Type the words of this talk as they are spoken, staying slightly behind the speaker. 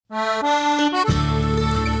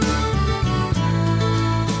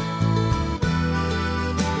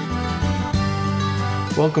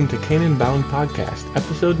Welcome to Canaan Bound Podcast,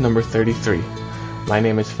 episode number 33. My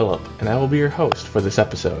name is Philip, and I will be your host for this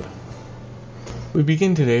episode. We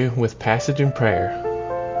begin today with Passage and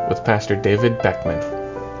Prayer with Pastor David Beckman.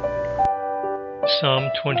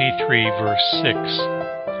 Psalm 23, verse 6.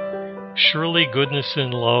 Surely goodness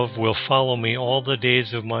and love will follow me all the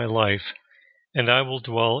days of my life, and I will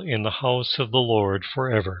dwell in the house of the Lord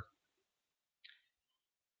forever.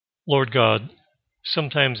 Lord God,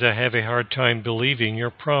 sometimes I have a hard time believing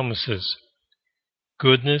your promises.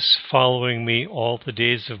 Goodness following me all the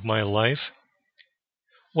days of my life?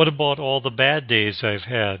 What about all the bad days I've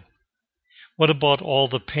had? What about all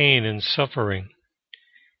the pain and suffering?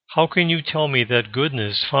 How can you tell me that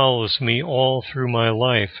goodness follows me all through my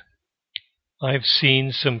life? I've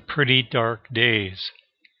seen some pretty dark days.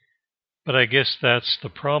 But I guess that's the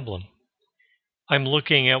problem. I'm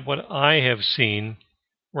looking at what I have seen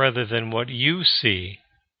rather than what you see.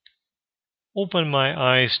 Open my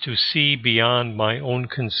eyes to see beyond my own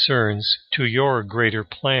concerns to your greater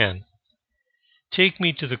plan. Take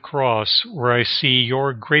me to the cross where I see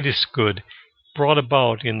your greatest good brought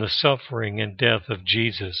about in the suffering and death of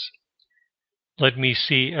Jesus. Let me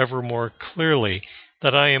see ever more clearly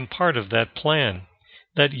that I am part of that plan,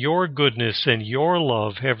 that your goodness and your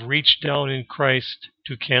love have reached down in Christ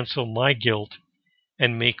to cancel my guilt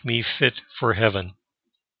and make me fit for heaven.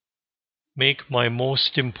 Make my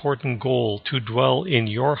most important goal to dwell in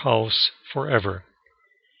your house forever.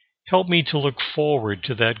 Help me to look forward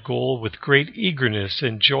to that goal with great eagerness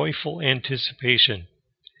and joyful anticipation.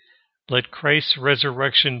 Let Christ's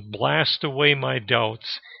resurrection blast away my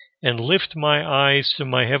doubts and lift my eyes to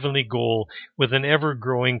my heavenly goal with an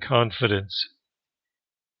ever-growing confidence.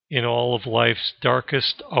 In all of life's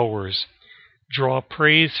darkest hours, draw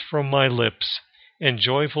praise from my lips and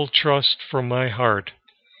joyful trust from my heart,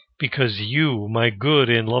 because you, my good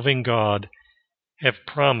and loving God, have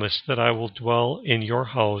promised that I will dwell in your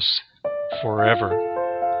house forever.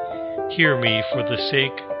 Hear me for the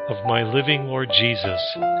sake of my living Lord Jesus.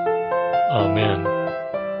 Amen.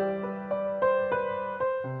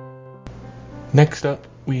 Next up,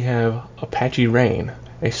 we have Apache Rain,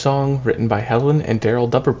 a song written by Helen and Daryl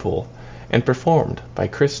Dupperpool and performed by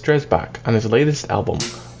Chris Dresbach on his latest album,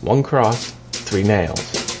 One Cross, Three Nails.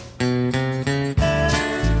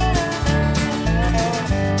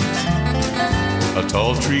 A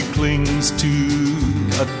tall tree clings to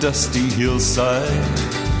a dusty hillside.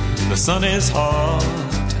 The sun is hot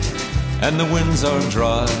and the winds are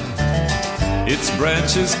dry. Its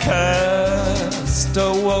branches cast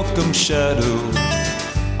a welcome shadow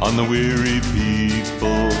on the weary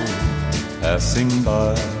people passing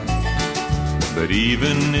by. But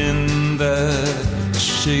even in that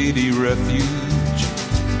shady refuge,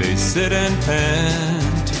 they sit and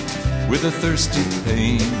pant with a thirsty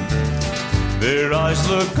pain. Their eyes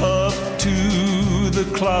look up to the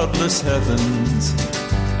cloudless heavens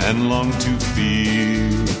and long to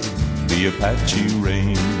feel the Apache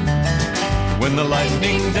rain. When the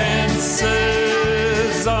lightning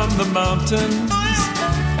dances on the mountains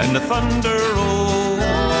and the thunder rolls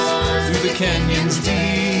through the canyons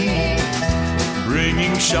deep,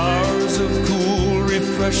 bringing showers of cool,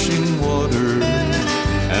 refreshing water,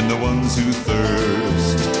 and the ones who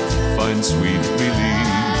thirst find sweet relief.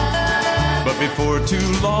 But before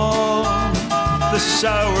too long, the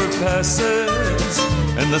shower passes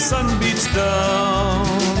and the sun beats down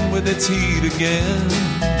with its heat again.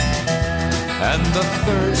 And the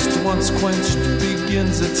thirst, once quenched,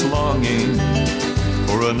 begins its longing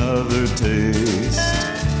for another taste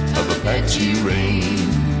of Apache rain.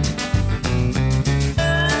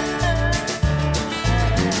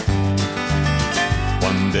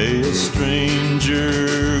 One day a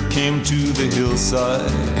stranger came to the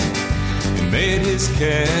hillside and made his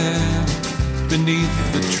camp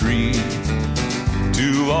beneath the tree.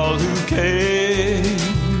 To all who came,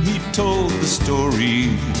 he told the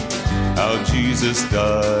story, how Jesus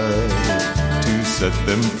died to set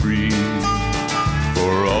them free.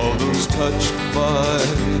 For all those touched by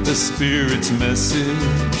the Spirit's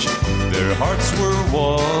message, their hearts were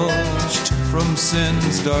washed from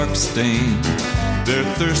sin's dark stain. Their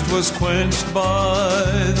thirst was quenched by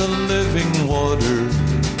the living water,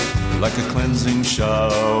 like a cleansing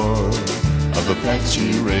shower of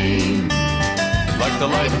Apache rain. Like the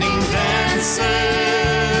lightning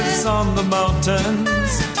dances on the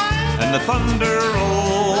mountains and the thunder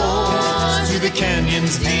rolls through the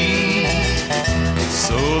canyons deep,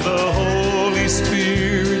 so the Holy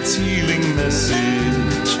Spirit's healing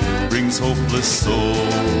message brings hopeless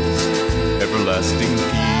souls everlasting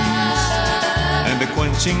peace, and a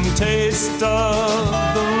quenching taste of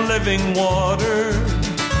the living water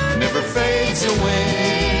never fades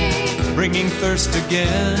away, bringing thirst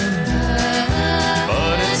again.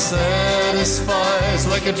 But it satisfies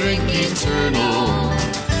like a drink eternal,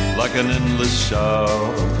 like an endless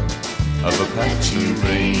shower of Apache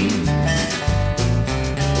rain.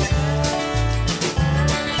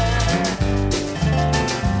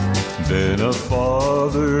 Then a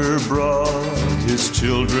father brought his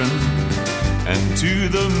children, and to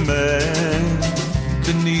the man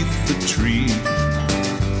beneath the tree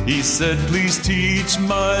he said, please teach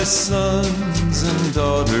my sons and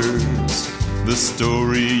daughters the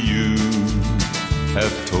story you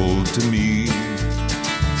have told to me.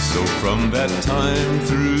 So from that time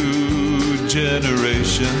through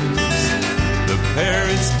generations, the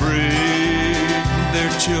parents bring their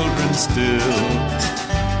children still,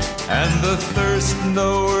 and the thirst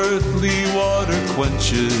no earthly water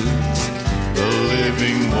quenches, the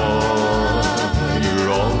living water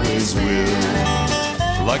always will.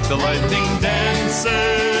 Like the lightning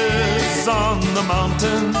dances on the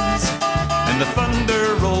mountains, and the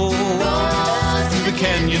thunder rolls through the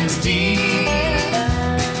canyons deep,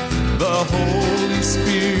 the Holy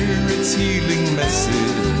Spirit's healing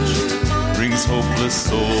message brings hopeless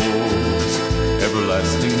souls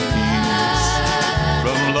everlasting peace.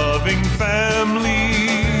 From loving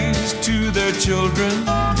families to their children,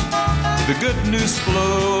 the good news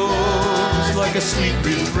flows like a sweet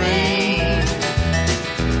refrain,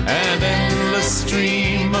 an endless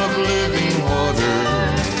stream of living water,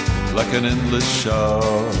 like an endless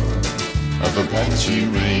shower of Apache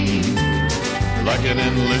rain, like an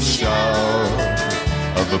endless shower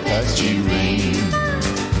of Apache rain,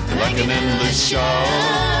 like an endless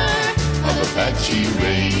shower of Apache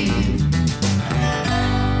rain.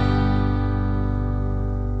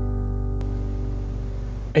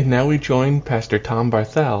 And now we join Pastor Tom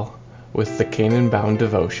Barthel with the Canaan Bound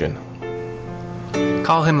devotion.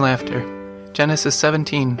 Call him laughter. Genesis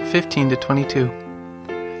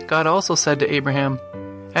 17:15-22. God also said to Abraham,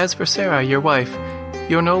 as for Sarai, your wife,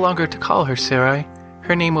 you are no longer to call her Sarai.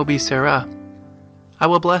 Her name will be Sarah. I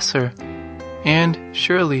will bless her, and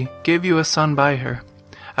surely give you a son by her.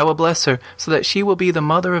 I will bless her, so that she will be the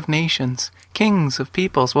mother of nations. Kings of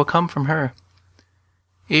peoples will come from her.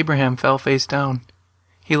 Abraham fell face down.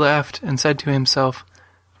 He laughed and said to himself,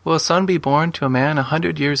 will a son be born to a man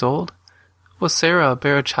 100 years old? Will Sarah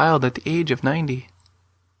bear a child at the age of 90?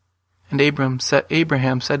 And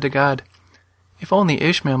Abraham said to God, if only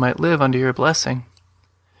Ishmael might live under your blessing.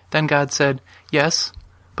 Then God said, yes,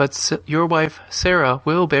 but your wife Sarah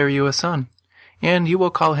will bear you a son, and you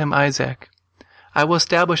will call him Isaac. I will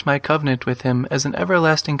establish my covenant with him as an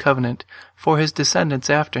everlasting covenant for his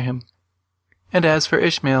descendants after him. And as for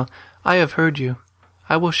Ishmael, I have heard you.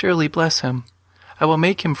 I will surely bless him. I will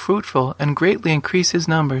make him fruitful and greatly increase his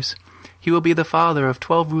numbers. He will be the father of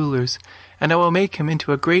 12 rulers, and I will make him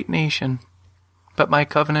into a great nation. But my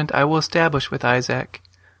covenant I will establish with Isaac,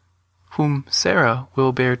 whom Sarah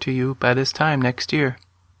will bear to you by this time next year.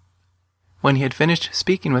 When he had finished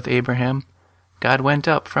speaking with Abraham, God went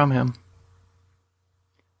up from him.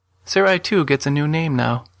 Sarai too gets a new name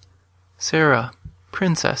now. Sarah,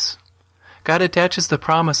 princess. God attaches the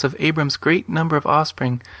promise of Abram's great number of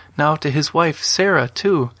offspring now to his wife Sarah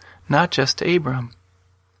too, not just to Abram.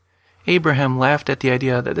 Abraham laughed at the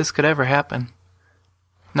idea that this could ever happen,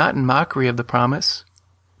 not in mockery of the promise,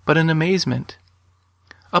 but in amazement.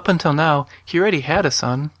 Up until now, he already had a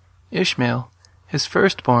son, Ishmael, his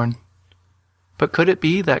firstborn. But could it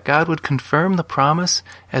be that God would confirm the promise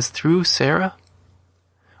as through Sarah?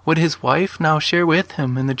 Would his wife now share with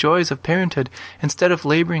him in the joys of parenthood instead of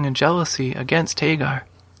laboring in jealousy against Hagar?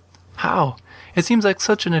 How? It seems like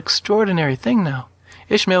such an extraordinary thing now.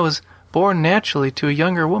 Ishmael was born naturally to a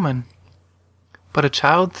younger woman. But a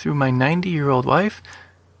child through my 90-year-old wife?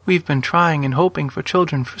 We've been trying and hoping for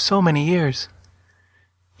children for so many years.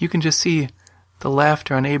 You can just see the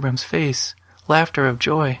laughter on Abram's face, laughter of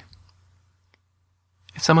joy.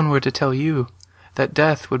 If someone were to tell you that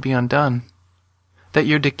death would be undone, that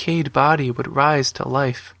your decayed body would rise to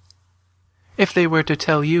life, if they were to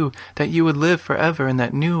tell you that you would live forever in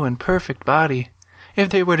that new and perfect body, if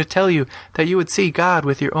they were to tell you that you would see God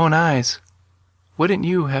with your own eyes, wouldn't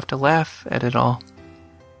you have to laugh at it all?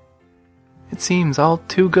 It seems all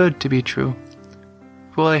too good to be true.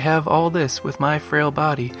 Will I have all this with my frail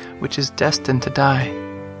body, which is destined to die?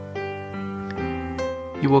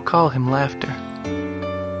 You will call him laughter.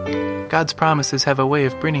 God's promises have a way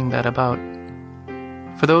of bringing that about.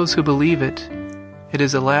 For those who believe it, it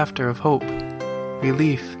is a laughter of hope,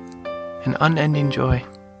 relief, and unending joy.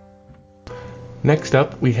 Next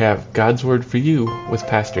up, we have God's Word for You with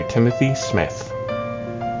Pastor Timothy Smith.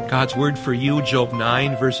 God's word for you, Job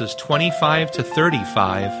 9, verses 25 to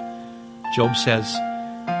 35. Job says,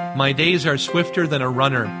 "My days are swifter than a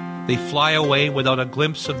runner. They fly away without a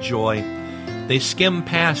glimpse of joy. They skim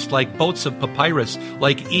past like boats of papyrus,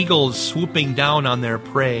 like eagles swooping down on their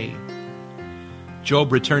prey."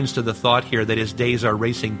 Job returns to the thought here that his days are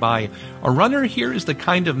racing by. A runner here is the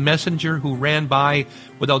kind of messenger who ran by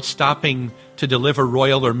without stopping to deliver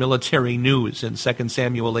royal or military news in 2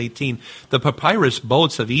 Samuel 18. The papyrus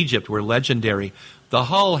boats of Egypt were legendary. The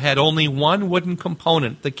hull had only one wooden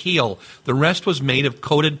component, the keel. The rest was made of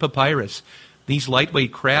coated papyrus. These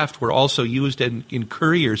lightweight craft were also used in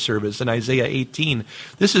courier service in Isaiah 18.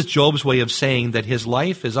 This is Job's way of saying that his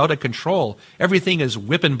life is out of control. Everything is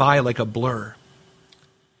whipping by like a blur.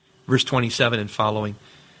 Verse 27 and following,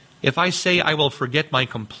 "If I say I will forget my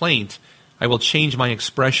complaint, I will change my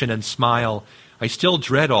expression and smile. I still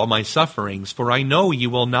dread all my sufferings, for I know you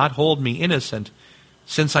will not hold me innocent.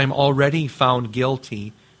 Since I'm already found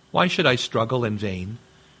guilty, why should I struggle in vain?"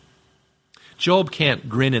 Job can't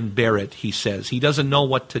grin and bear it, he says. He doesn't know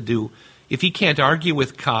what to do. If he can't argue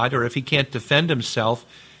with God, or if he can't defend himself,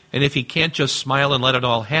 and if he can't just smile and let it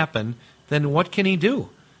all happen, then what can he do?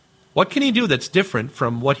 What can he do that's different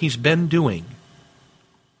from what he's been doing?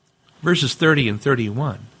 Verses 30 and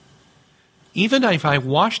 31. "Even if I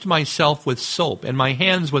washed myself with soap and my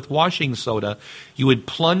hands with washing soda, you would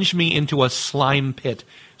plunge me into a slime pit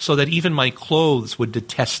so that even my clothes would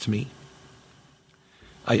detest me."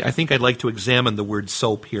 I think I'd like to examine the word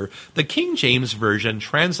soap here. The King James Version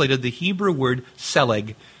translated the Hebrew word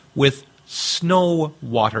seleg with snow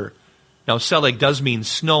water. Now, seleg does mean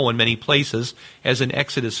snow in many places, as in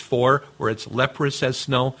Exodus 4, where it's leprous as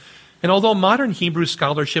snow. And although modern Hebrew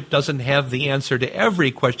scholarship doesn't have the answer to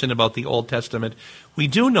every question about the Old Testament, we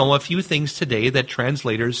do know a few things today that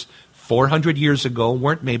translators 400 years ago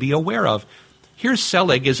weren't maybe aware of. Here,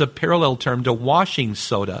 seleg is a parallel term to washing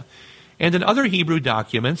soda. And in other Hebrew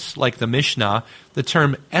documents, like the Mishnah, the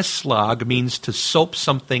term eslag means to soap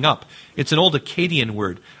something up. It's an old Akkadian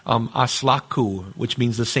word, aslaku, which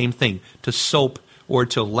means the same thing, to soap or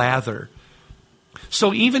to lather.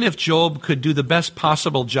 So even if Job could do the best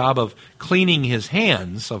possible job of cleaning his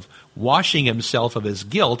hands, of washing himself of his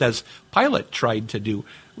guilt, as Pilate tried to do,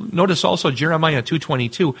 notice also Jeremiah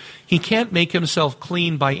 2:22, he can't make himself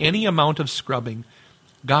clean by any amount of scrubbing.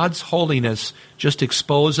 God's holiness just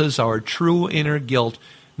exposes our true inner guilt,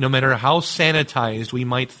 no matter how sanitized we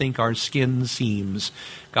might think our skin seems.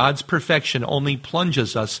 God's perfection only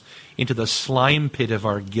plunges us into the slime pit of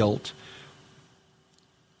our guilt.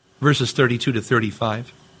 Verses 32 to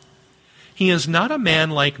 35. "He is not a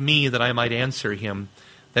man like me that I might answer him,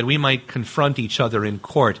 that we might confront each other in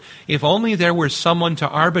court. If only there were someone to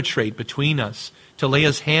arbitrate between us, to lay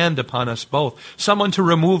his hand upon us both, someone to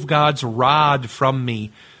remove God's rod from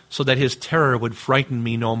me, so that his terror would frighten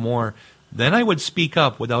me no more. Then I would speak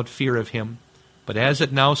up without fear of him. But as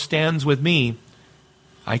it now stands with me,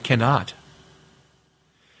 I cannot."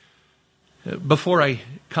 Before I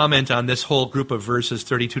comment on this whole group of verses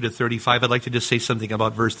 32 to 35, I'd like to just say something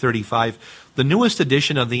about verse 35. The newest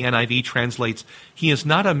edition of the NIV translates, "He is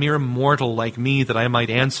not a mere mortal like me that I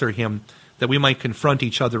might answer him, that we might confront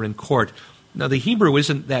each other in court." Now, the Hebrew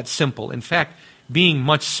isn't that simple. In fact, being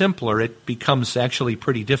much simpler, it becomes actually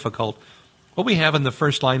pretty difficult. What we have in the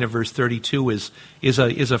first line of verse 32 is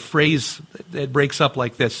a phrase that breaks up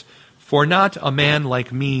like this: "For not a man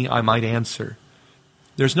like me I might answer."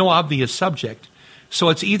 There's no obvious subject. So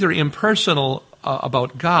it's either impersonal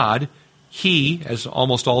about God, he, as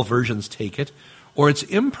almost all versions take it, or it's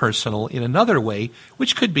impersonal in another way,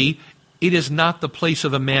 which could be, it is not the place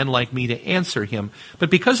of a man like me to answer him.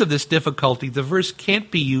 But because of this difficulty, the verse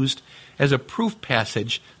can't be used as a proof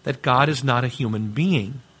passage that God is not a human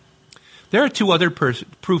being. There are two other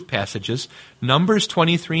proof passages, Numbers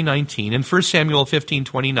 23:19 and 1 Samuel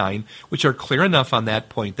 15:29, which are clear enough on that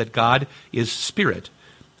point that God is spirit.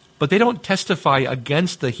 But they don't testify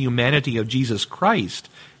against the humanity of Jesus Christ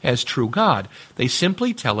as true God. They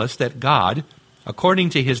simply tell us that God,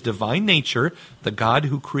 according to his divine nature, the God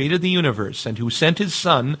who created the universe and who sent his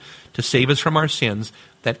Son to save us from our sins,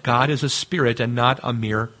 that God is a spirit and not a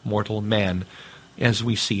mere mortal man, as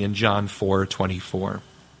we see in John 4:24.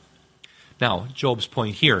 Now, Job's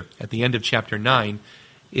point here at the end of chapter 9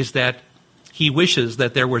 is that he wishes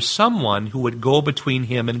that there were someone who would go between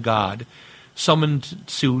him and God, someone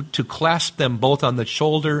to clasp them both on the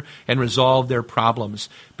shoulder and resolve their problems.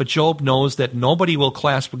 But Job knows that nobody will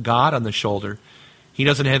clasp God on the shoulder. He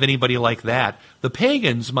doesn't have anybody like that. The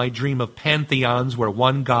pagans might dream of pantheons where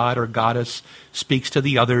one god or goddess speaks to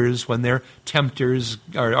the others when their tempers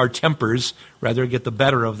get the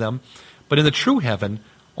better of them. But in the true heaven,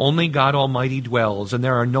 Only God Almighty dwells, and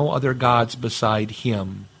there are no other gods beside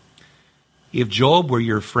him. If Job were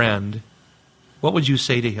your friend, what would you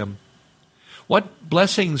say to him? What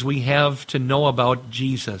blessings we have to know about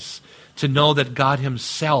Jesus, to know that God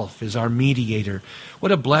himself is our mediator.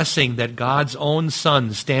 What a blessing that God's own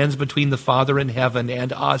Son stands between the Father in heaven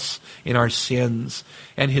and us in our sins,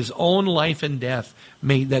 and his own life and death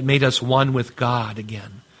that made us one with God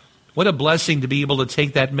again. What a blessing to be able to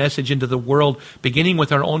take that message into the world, beginning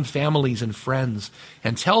with our own families and friends,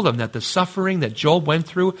 and tell them that the suffering that Job went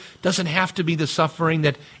through doesn't have to be the suffering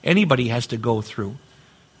that anybody has to go through.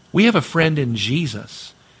 We have a friend in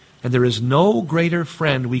Jesus, and there is no greater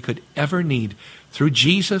friend we could ever need. Through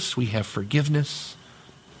Jesus, we have forgiveness,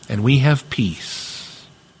 and we have peace.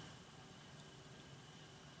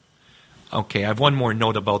 Okay, I have one more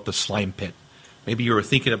note about the slime pit. Maybe you were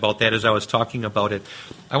thinking about that as I was talking about it.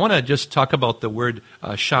 I want to just talk about the word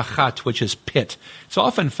shachat, which is pit. It's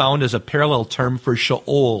often found as a parallel term for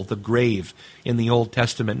Sheol, the grave, in the Old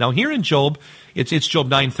Testament. Now here in Job, it's Job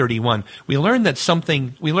 9:31. We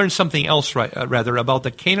learn something else about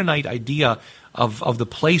the Canaanite idea of the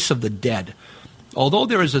place of the dead. Although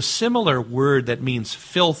there is a similar word that means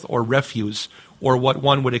filth or refuse, or what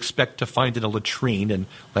one would expect to find in a latrine in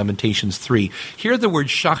Lamentations 3. Here the word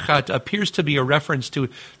shachat appears to be a reference to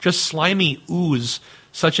just slimy ooze,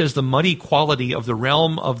 such as the muddy quality of the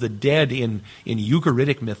realm of the dead in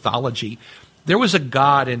Ugaritic mythology. There was a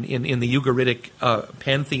god in the Ugaritic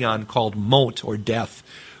pantheon called Mot, or Death,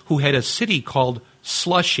 who had a city called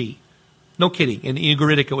Slushy. No kidding. In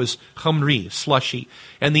Ugaritic, it was Humri, slushy.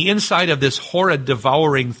 And the inside of this horrid,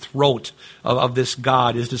 devouring throat of this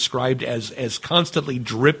god is described as constantly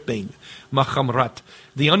dripping, Machamrat.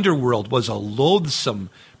 The underworld was a loathsome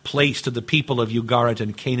place to the people of Ugarit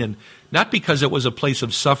and Canaan, not because it was a place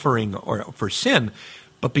of suffering or for sin,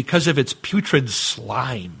 but because of its putrid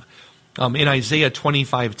slime. In Isaiah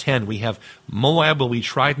 25:10, we have Moab will be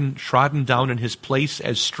trodden down in his place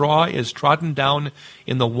as straw is trodden down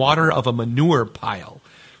in the water of a manure pile.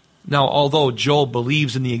 Now, although Job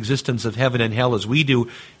believes in the existence of heaven and hell as we do,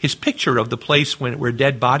 his picture of the place where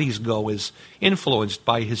dead bodies go is influenced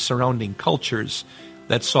by his surrounding cultures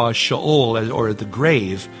that saw Sheol, or the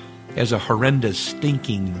grave, as a horrendous,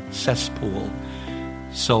 stinking cesspool.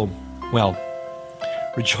 So, well,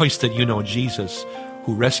 rejoice that you know Jesus,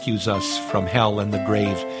 who rescues us from hell and the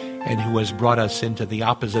grave, and who has brought us into the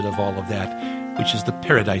opposite of all of that, which is the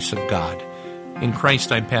paradise of God. In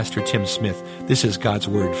Christ, I'm Pastor Tim Smith. This is God's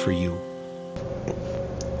Word for you.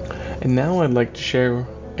 And now I'd like to share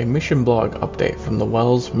a mission blog update from the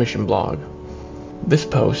Wells Mission Blog. This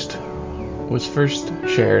post was first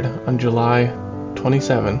shared on July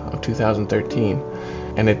 27 of 2013,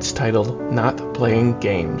 and it's titled, Not Playing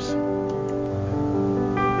Games.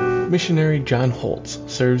 Missionary John Holtz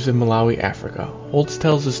serves in Malawi, Africa. Holtz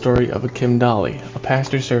tells the story of Akim Dali, a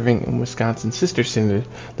pastor serving in Wisconsin's sister synod,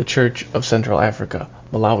 the Church of Central Africa,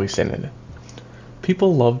 Malawi Synod.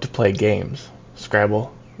 People love to play games.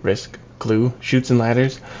 Scrabble, Risk, Clue, Chutes and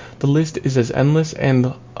Ladders. The list is as endless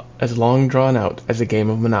and as long drawn out as a game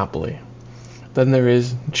of Monopoly. Then there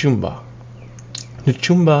is Nchumba.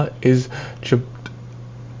 Nchumba is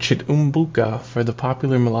Chitumbuka for the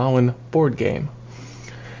popular Malawian board game.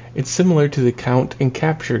 It's similar to the count and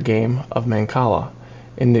capture game of Mancala.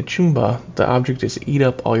 In Nchumba, the object is to eat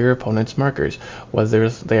up all your opponent's markers, whether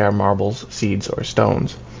they are marbles, seeds, or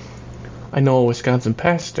stones. I know a Wisconsin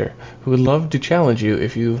pastor who would love to challenge you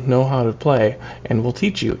if you know how to play, and will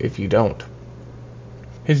teach you if you don't.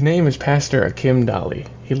 His name is Pastor Akim Dali.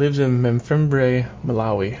 He lives in Memphembre,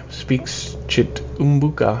 Malawi, speaks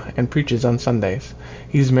Chitumbuka, and preaches on Sundays.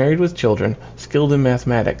 He is married with children, skilled in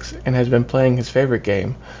mathematics, and has been playing his favorite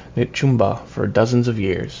game, Nchumba, for dozens of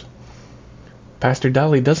years. Pastor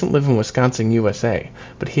Dali doesn't live in Wisconsin, USA,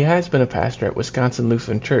 but he has been a pastor at Wisconsin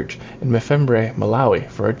Lutheran Church in Memphembre, Malawi,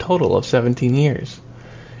 for a total of 17 years.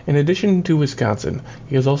 In addition to Wisconsin,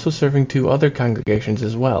 he is also serving 2 other congregations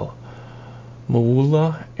as well,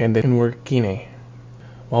 Mawula and Inwerkine.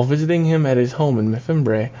 While visiting him at his home in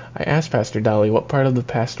Memphembre, I asked Pastor Dali what part of the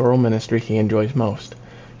pastoral ministry he enjoys most.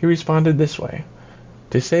 He responded this way: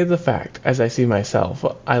 "To say the fact, as I see myself,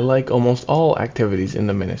 I like almost all activities in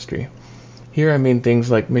the ministry. Here I mean things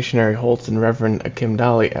like Missionary Holtz and Reverend Akim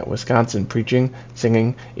Dali at Wisconsin preaching,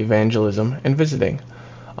 singing, evangelism, and visiting.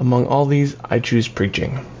 Among all these, I choose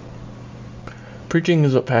preaching." Preaching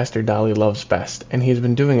is what Pastor Dali loves best, and he has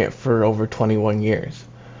been doing it for over 21 years.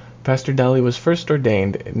 Pastor Dali was first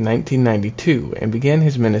ordained in 1992 and began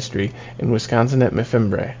his ministry in Wisconsin at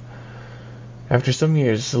Memphembre. After some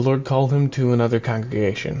years, the Lord called him to another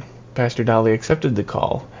congregation. Pastor Dolly accepted the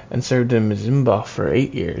call and served in Mzimba for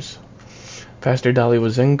 8 years. Pastor Dolly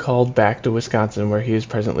was then called back to Wisconsin, where he is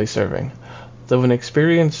presently serving. Though an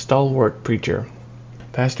experienced, stalwart preacher,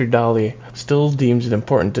 Pastor Dolly still deems it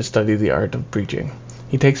important to study the art of preaching.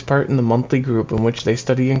 He takes part in the monthly group in which they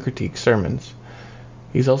study and critique sermons.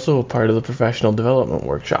 He's also a part of the professional development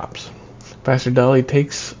workshops. Pastor Dolly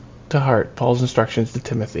takes to heart Paul's instructions to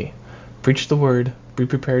Timothy. Preach the word, be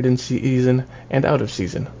prepared in season and out of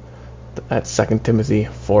season. That's 2 Timothy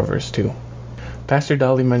 4 verse 2. Pastor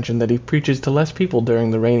Dolly mentioned that he preaches to less people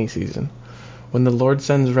during the rainy season. When the Lord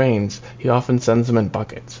sends rains, he often sends them in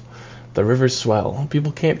buckets. The rivers swell.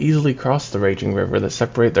 People can't easily cross the raging river that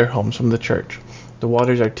separates their homes from the church. The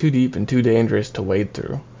waters are too deep and too dangerous to wade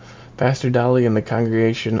through. Pastor Dolly and the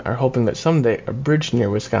congregation are hoping that someday a bridge near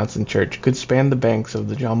Wisconsin Church could span the banks of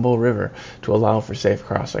the Jumbo River to allow for safe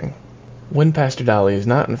crossing. When Pastor Dolly is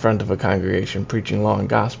not in front of a congregation preaching law and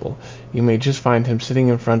gospel, you may just find him sitting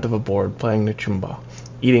in front of a board playing Nichumba,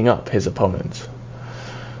 eating up his opponents.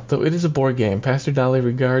 Though it is a board game, Pastor Dolly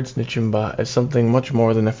regards Nichumba as something much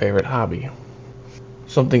more than a favorite hobby.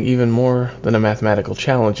 Something even more than a mathematical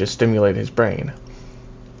challenge to stimulate his brain.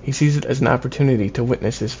 He sees it as an opportunity to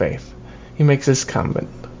witness his faith. He makes this comment: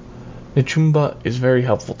 Nichumba is very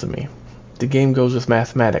helpful to me. The game goes with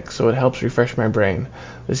mathematics, so it helps refresh my brain.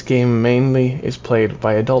 This game mainly is played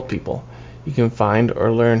by adult people. You can find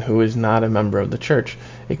or learn who is not a member of the church.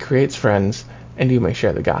 It creates friends, and you may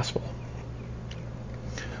share the gospel.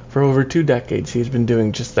 For over 2 decades, he has been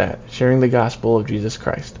doing just that, sharing the gospel of Jesus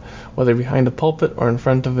Christ, whether behind a pulpit or in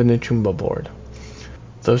front of a Nichumba board.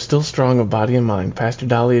 Though still strong of body and mind, Pastor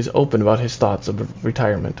Dolly is open about his thoughts of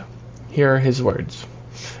retirement. Here are his words.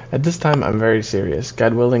 At this time, I'm very serious.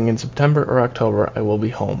 God willing, in September or October, I will be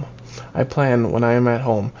home. I plan, when I am at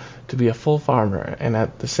home, to be a full farmer and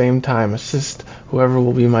at the same time assist whoever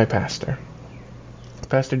will be my pastor.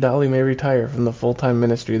 Pastor Dolly may retire from the full-time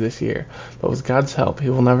ministry this year, but with God's help, he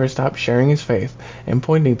will never stop sharing his faith and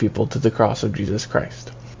pointing people to the cross of Jesus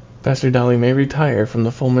Christ. Pastor Dolly may retire from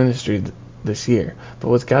the full ministry this year, but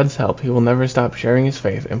with God's help, he will never stop sharing his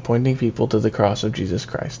faith and pointing people to the cross of Jesus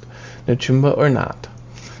Christ, Nichumba or not.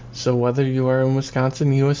 So whether you are in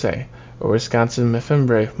Wisconsin, USA, or Wisconsin,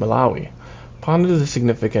 Mefimbre, Malawi, ponder the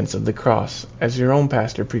significance of the cross as your own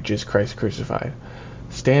pastor preaches Christ crucified.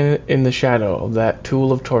 Stand in the shadow of that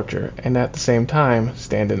tool of torture, and at the same time,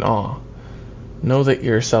 stand in awe. Know that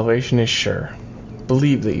your salvation is sure.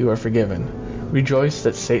 Believe that you are forgiven. Rejoice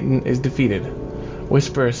that Satan is defeated.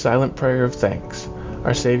 Whisper a silent prayer of thanks.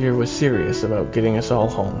 Our Savior was serious about getting us all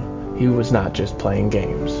home. He was not just playing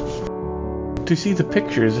games. To see the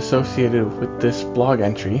pictures associated with this blog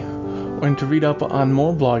entry, and to read up on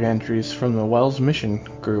more blog entries from the Wells Mission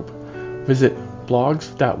Group, visit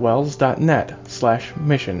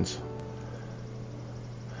blogs.wells.net/missions.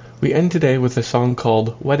 We end today with a song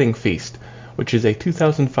called Wedding Feast, which is a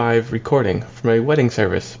 2005 recording from a wedding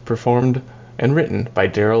service performed and written by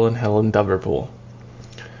Daryl and Helen Duverpool.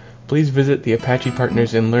 Please visit the Apache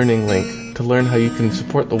Partners in Learning link to learn how you can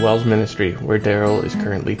support the Wells Ministry, where Daryl is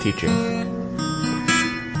currently teaching.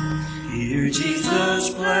 Dear Jesus,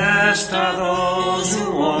 blessed are those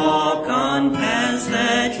who walk on paths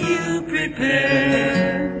that you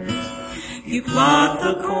prepare. You plot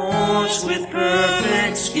the course with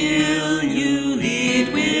perfect skill, you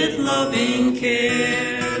lead with loving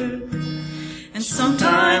care. And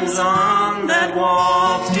sometimes on that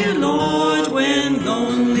walk, dear Lord, when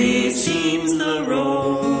lonely seems the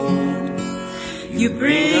road, you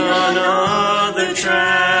bring another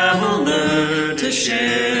traveler to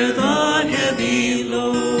share the heavy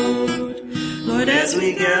load. Lord, as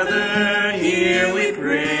we gather here we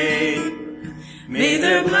pray, may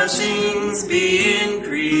their blessings be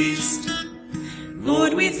increased.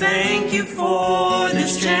 Lord, we thank you for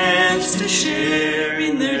this chance to share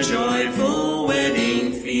in their joyful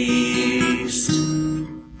wedding feast.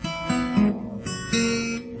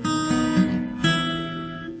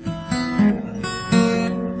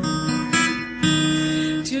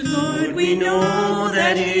 Dear Lord, we know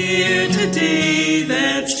that here today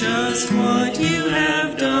that's just what you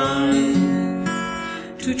have done.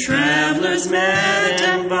 Two travelers met,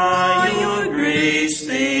 and by your grace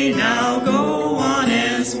they now go on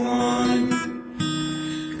as one.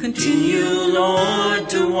 Continue, Lord,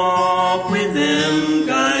 to walk with them,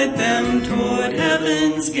 guide them toward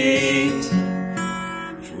heaven's gate.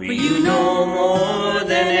 For you know more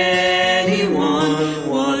than anyone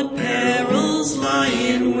what perils lie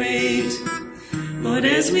in wait. Lord,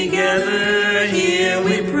 as we gather here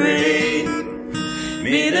we pray,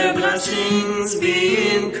 may their blessings be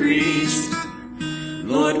increased.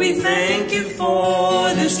 Lord, we thank you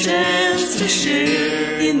for this chance to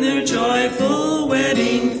share in their joyful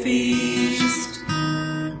wedding feast.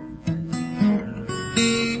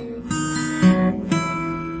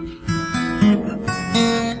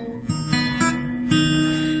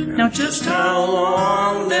 Now just how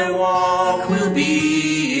long their walk will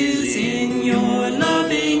be is in your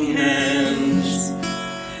loving hands.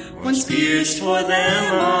 Once pierced for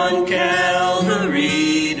them on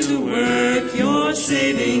Calvary to work your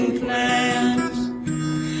saving plans.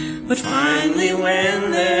 But finally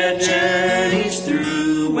when their journey's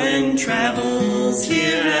through, when travels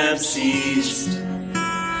here have ceased,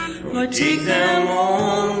 Lord, take them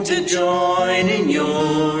home to join in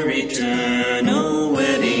your eternal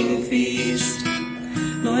wedding feast.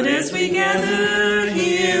 Lord, as we gather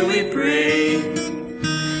here we pray,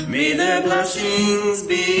 may their blessings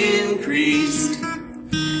be increased.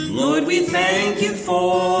 Lord, we thank you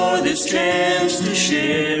for this chance to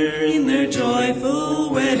share in their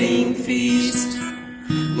joyful wedding feast.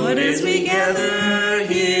 Lord, as we gather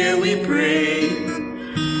here we pray,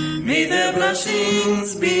 may their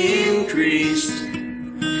blessings be increased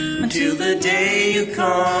until the day you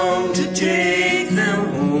come to take them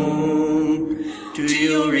home to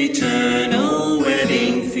your eternal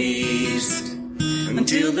wedding feast.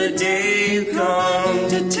 Until the day you come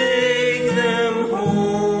to take them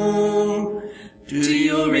home to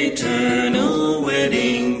your eternal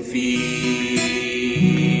wedding feast.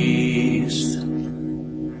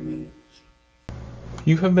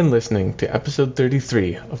 You have been listening to episode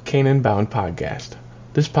 33 of Canaan Bound Podcast.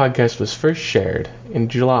 This podcast was first shared in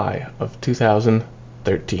July of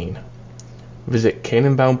 2013. Visit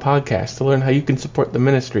Canaan Bound Podcast to learn how you can support the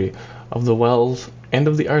ministry of the Wells and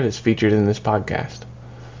of the artists featured in this podcast.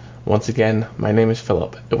 Once again, my name is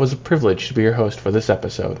Philip. It was a privilege to be your host for this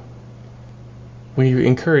episode. We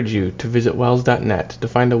encourage you to visit wells.net to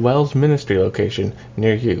find a Wells ministry location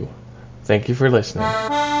near you. Thank you for listening.